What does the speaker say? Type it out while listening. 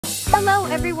Hello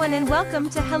everyone and welcome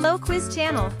to Hello Quiz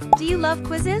Channel. Do you love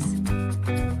quizzes?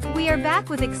 We are back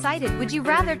with excited Would You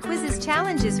Rather quizzes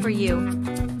challenges for you.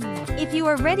 If you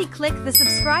are ready, click the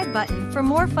subscribe button for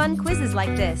more fun quizzes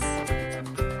like this.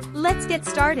 Let's get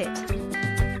started.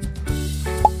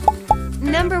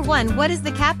 Number 1. What is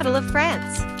the capital of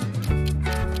France?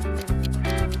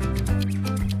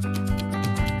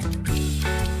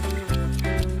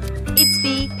 It's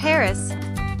B. Paris.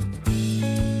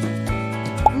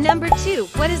 Number 2.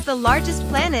 What is the largest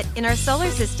planet in our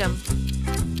solar system?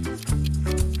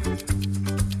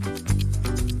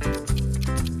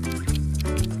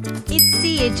 It's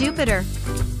C. Jupiter.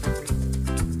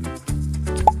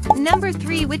 Number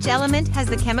 3. Which element has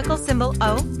the chemical symbol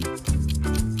O?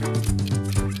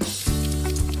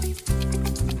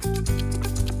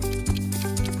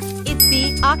 It's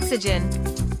B. Oxygen.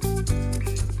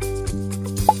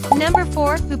 Number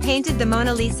 4. Who painted the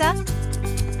Mona Lisa?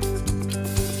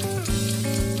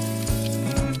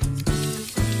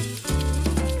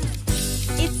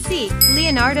 It's C.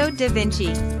 Leonardo da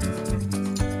Vinci.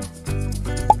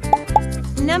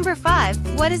 Number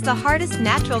 5. What is the hardest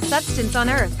natural substance on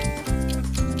Earth?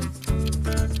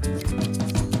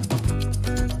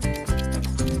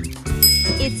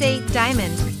 It's a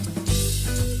diamond.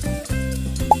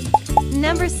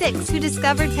 Number 6. Who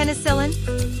discovered penicillin?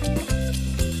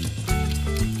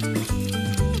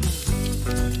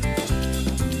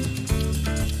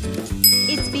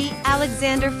 It's B.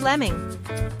 Alexander Fleming.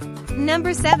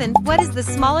 Number 7. What is the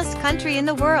smallest country in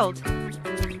the world?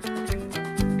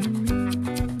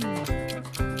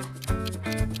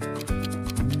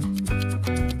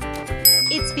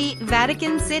 It's B.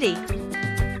 Vatican City.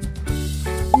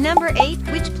 Number 8.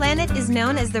 Which planet is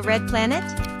known as the Red Planet?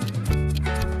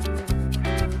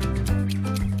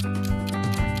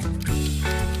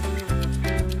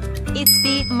 It's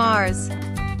B. Mars.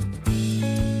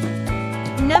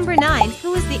 Number 9.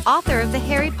 Who is the author of the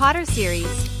Harry Potter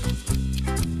series?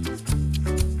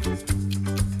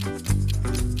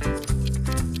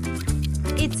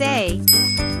 It's A.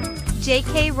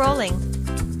 J.K. Rowling.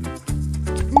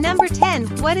 Number 10.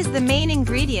 What is the main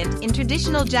ingredient in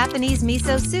traditional Japanese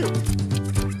miso soup?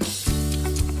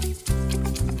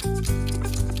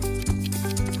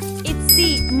 It's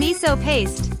C. Miso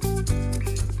paste.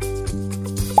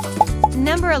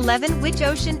 Number 11. Which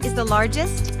ocean is the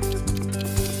largest?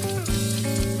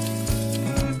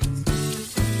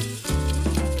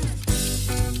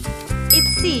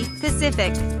 It's C.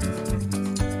 Pacific.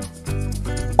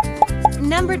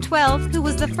 Number 12. Who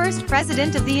was the first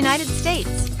president of the United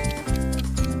States?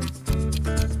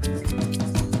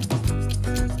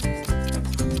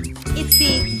 It's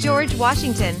B. George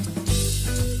Washington.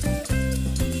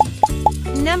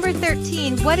 Number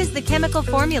 13. What is the chemical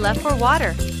formula for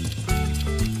water?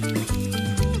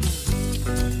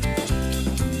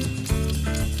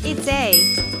 It's A.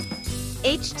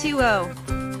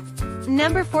 H2O.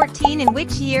 Number 14. In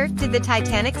which year did the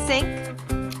Titanic sink?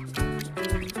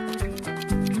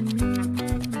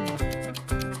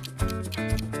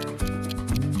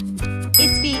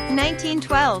 It's B.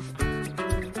 1912.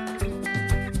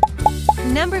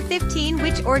 Number 15.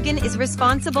 Which organ is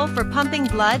responsible for pumping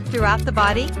blood throughout the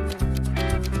body?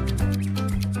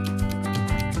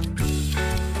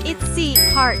 It's C.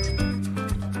 Heart.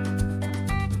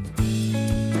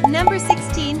 Number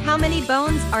 16. How many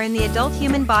bones are in the adult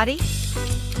human body?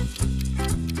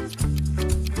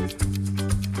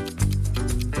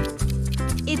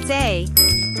 It's A.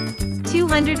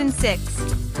 206.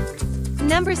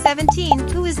 Number 17.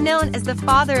 Who is known as the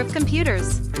father of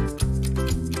computers?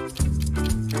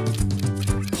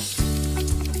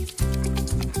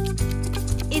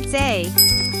 It's A.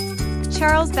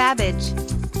 Charles Babbage.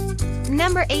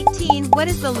 Number 18. What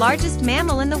is the largest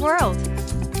mammal in the world?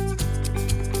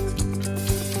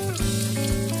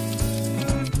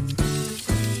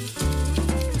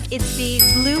 It's the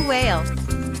blue whale.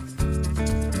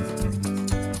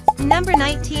 Number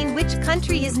 19. Which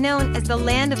country is known as the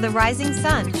land of the rising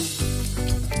sun?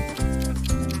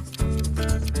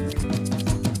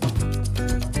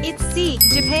 It's C.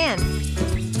 Japan.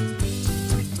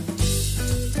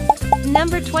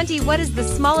 Number 20. What is the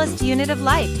smallest unit of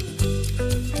light?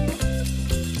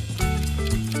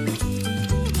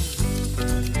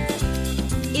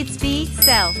 It's B.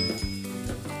 Cell.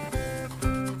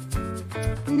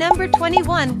 Number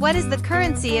 21. What is the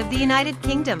currency of the United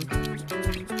Kingdom?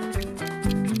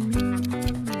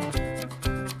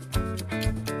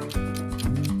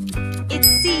 It's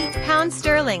C. Pound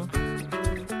sterling.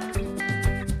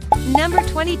 Number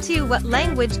 22. What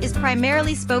language is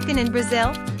primarily spoken in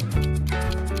Brazil?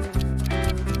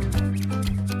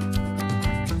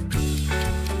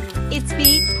 It's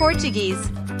B.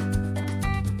 Portuguese.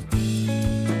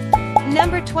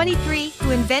 Number 23,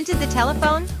 who invented the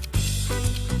telephone?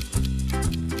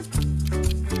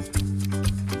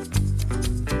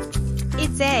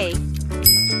 It's A.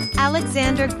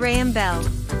 Alexander Graham Bell.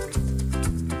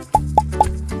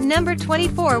 Number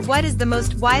 24, what is the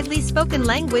most widely spoken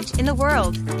language in the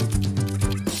world?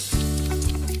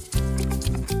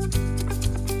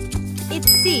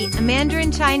 It's C.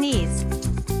 Mandarin Chinese.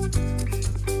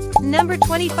 Number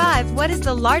 25, what is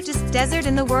the largest desert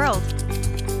in the world?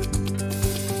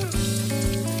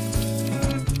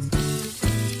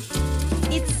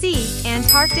 It's C.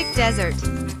 Antarctic Desert.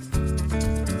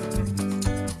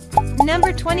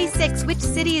 Number 26, which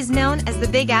city is known as the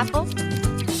Big Apple?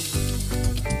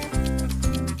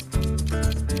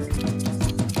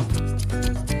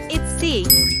 It's C.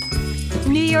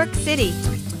 New York City.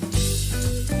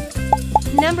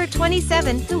 Number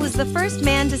 27, who was the first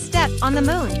man to step on the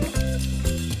moon?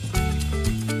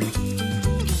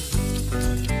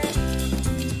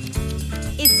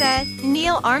 It's A.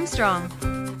 Neil Armstrong.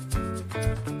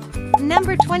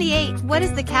 Number 28, what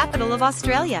is the capital of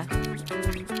Australia?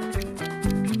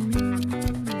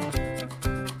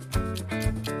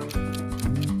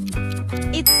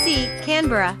 It's C.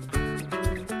 Canberra.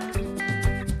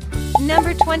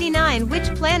 Number 29,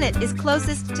 which planet is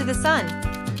closest to the Sun?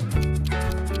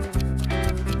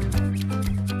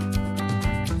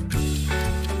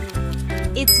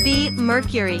 It's B.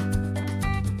 Mercury.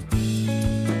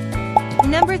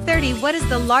 Number 30, what is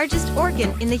the largest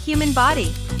organ in the human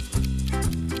body?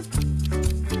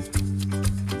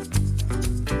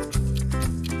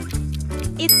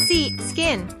 It's C.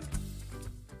 Skin.